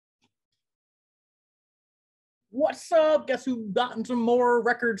What's up? Guess who gotten some more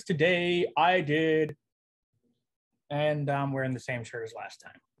records today? I did. And I'm wearing the same shirt as last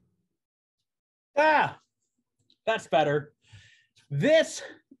time. Ah, that's better. This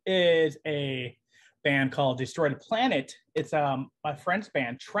is a band called Destroy the Planet. It's my friend's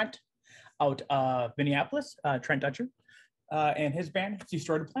band, Trent, out of Minneapolis, Trent Dutcher. And his band,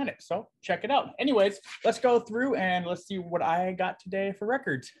 Destroy the Planet. So check it out. Anyways, let's go through and let's see what I got today for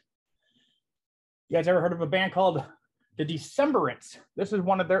records. You guys ever heard of a band called the Decemberists? This is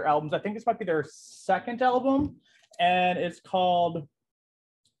one of their albums. I think this might be their second album, and it's called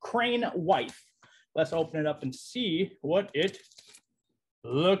Crane Wife. Let's open it up and see what it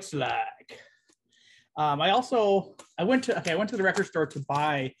looks like. I went to the record store to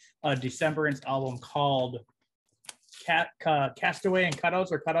buy a Decemberists album called Castaway and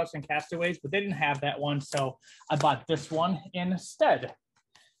Cutouts, or Cutouts and Castaways, but they didn't have that one, so I bought this one instead.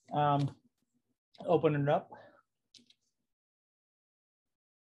 Open it up.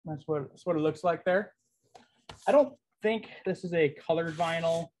 That's what it looks like there. I don't think this is a colored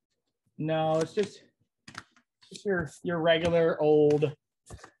vinyl. No, it's just your regular old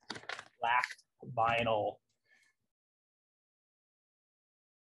black vinyl.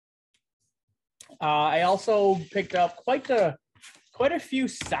 I also picked up quite a few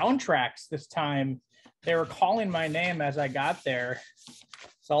soundtracks this time. They were calling my name as I got there.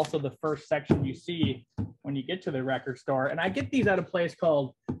 It's also the first section you see when you get to the record store. And I get these at a place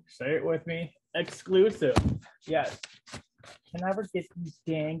called, say it with me, Exclusive. Yes. Can never get these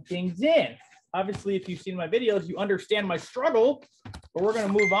dang things in. Obviously, if you've seen my videos, you understand my struggle, but we're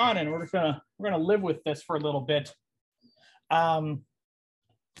gonna move on and we're gonna live with this for a little bit. Little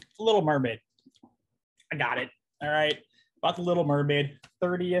Mermaid. I got it. All right. About the Little Mermaid,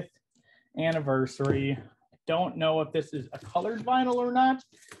 30th anniversary. Don't know if this is a colored vinyl or not,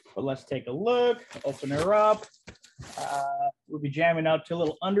 but let's take a look. Open her up. We'll be jamming out to a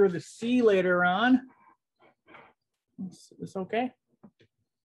little Under the Sea later on. Is this okay?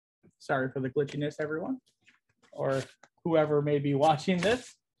 Sorry for the glitchiness, everyone, or whoever may be watching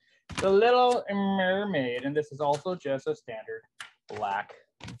this. The Little Mermaid, and this is also just a standard black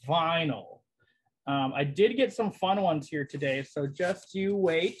vinyl. I did get some fun ones here today, so just you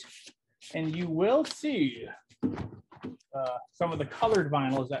wait and you will see some of the colored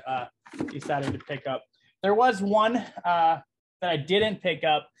vinyls that I decided to pick up. There was one that I didn't pick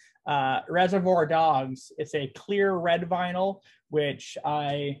up, Reservoir Dogs. It's a clear red vinyl, which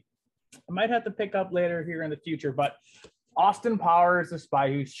I might have to pick up later here in the future, but Austin Powers, The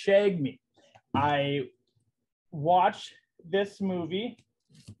Spy Who Shagged Me. I watched this movie.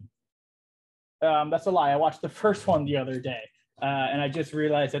 That's a lie. I watched the first one the other day, and I just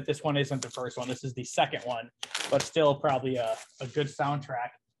realized that this one isn't the first one. This is the second one, but still probably a good soundtrack.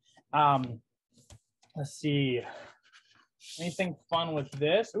 Let's see. Anything fun with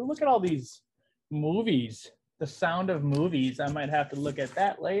this? Ooh, look at all these movies. The Sound of Movies. I might have to look at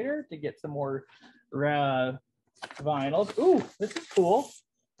that later to get some more vinyls. Ooh, this is cool.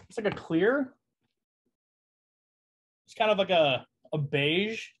 It's like a clear. It's kind of like a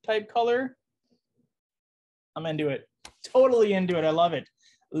beige type color. I'm into it. Totally into it. I love it.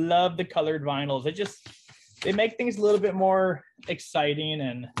 Love the colored vinyls. They make things a little bit more exciting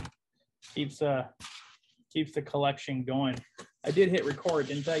and keeps the collection going. I did hit record,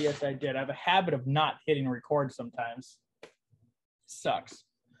 didn't I? Yes, I did. I have a habit of not hitting record sometimes. Sucks.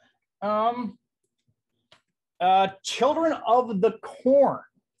 Children of the Corn.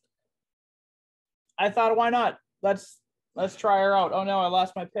 I thought, why not? Let's try her out. Oh no, I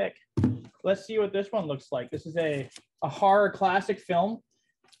lost my pick. Let's see what this one looks like. This is a horror classic film.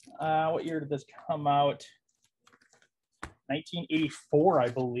 What year did this come out? 1984, I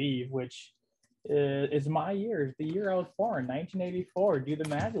believe, which is my year, the year I was born, 1984. Do the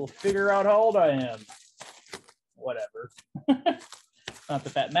math, you'll figure out how old I am. Whatever. Not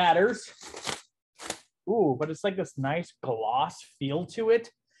that matters. Ooh, but it's like this nice gloss feel to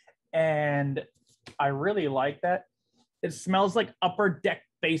it. And I really like that. It smells like Upper Deck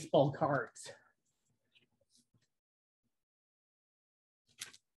baseball cards.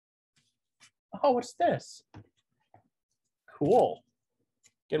 Oh, what's this? Cool.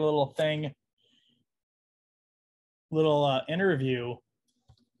 Get a little thing. Little interview.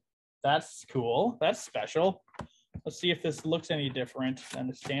 That's cool. That's special. Let's see if this looks any different than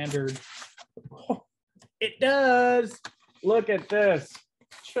the standard. Oh, it does. Look at this.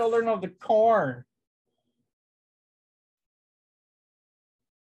 Children of the Corn.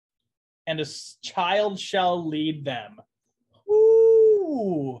 And a child shall lead them.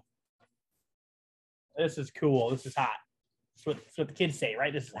 Ooh. This is cool. This is hot. That's what the kids say,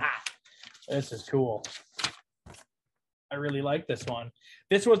 right? This is hot. This is cool. I really like this one.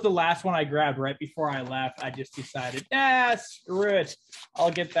 This was the last one I grabbed right before I left. I just decided, screw it.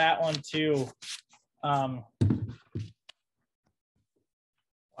 I'll get that one too. Watch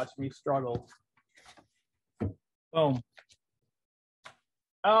me struggle. Boom.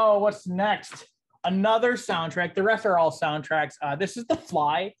 Oh, what's next? Another soundtrack. The rest are all soundtracks. This is The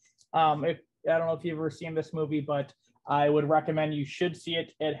Fly. I don't know if you've ever seen this movie, but I would recommend you should see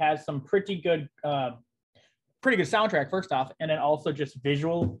it. It has some pretty good soundtrack, first off, and then also just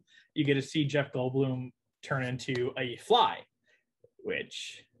visual. You get to see Jeff Goldblum turn into a fly,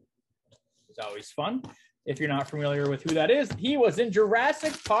 which is always fun. If you're not familiar with who that is, he was in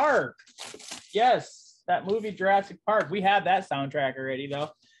Jurassic Park. Yes, that movie Jurassic Park. We have that soundtrack already, though.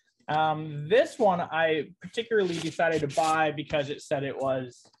 This one I particularly decided to buy because it said it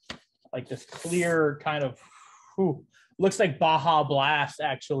was like this clear kind of, looks like Baja Blast,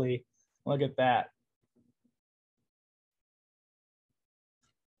 actually. Look at that.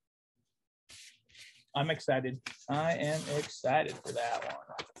 I'm excited. I am excited for that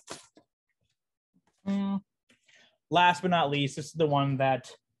one. Last but not least, this is the one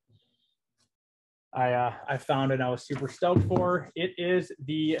that I found and I was super stoked for. It is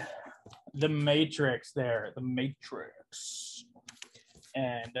the Matrix there, the Matrix.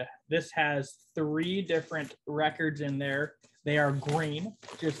 And this has 3 different records in there. They are green,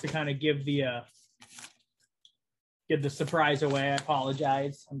 just to kind of give the surprise away. I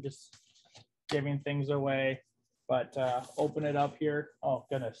apologize. I'm just giving things away. But open it up here. Oh,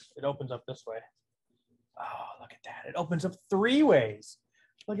 goodness. It opens up this way. Oh, look at that. It opens up 3 ways.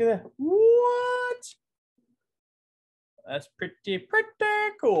 Look at that. What? That's pretty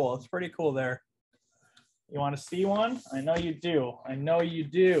cool. It's pretty cool there. You want to see one? I know you do. I know you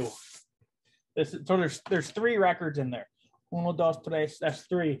do. So there's 3 records in there. Uno, dos, tres. That's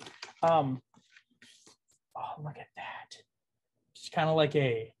 3. Oh, look at that. It's kind of like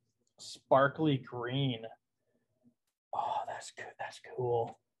a sparkly green. Oh, that's good. That's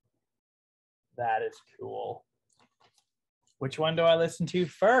cool. That is cool. Which one do I listen to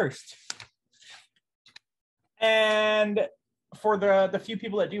first? And for the few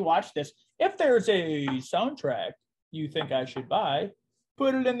people that do watch this, if there's a soundtrack you think I should buy,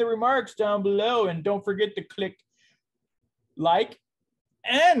 put it in the remarks down below, and don't forget to click like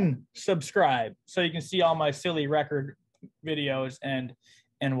and subscribe so you can see all my silly record videos and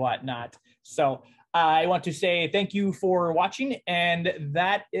whatnot. So I want to say thank you for watching, and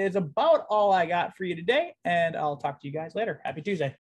that is about all I got for you today, and I'll talk to you guys later. Happy Tuesday.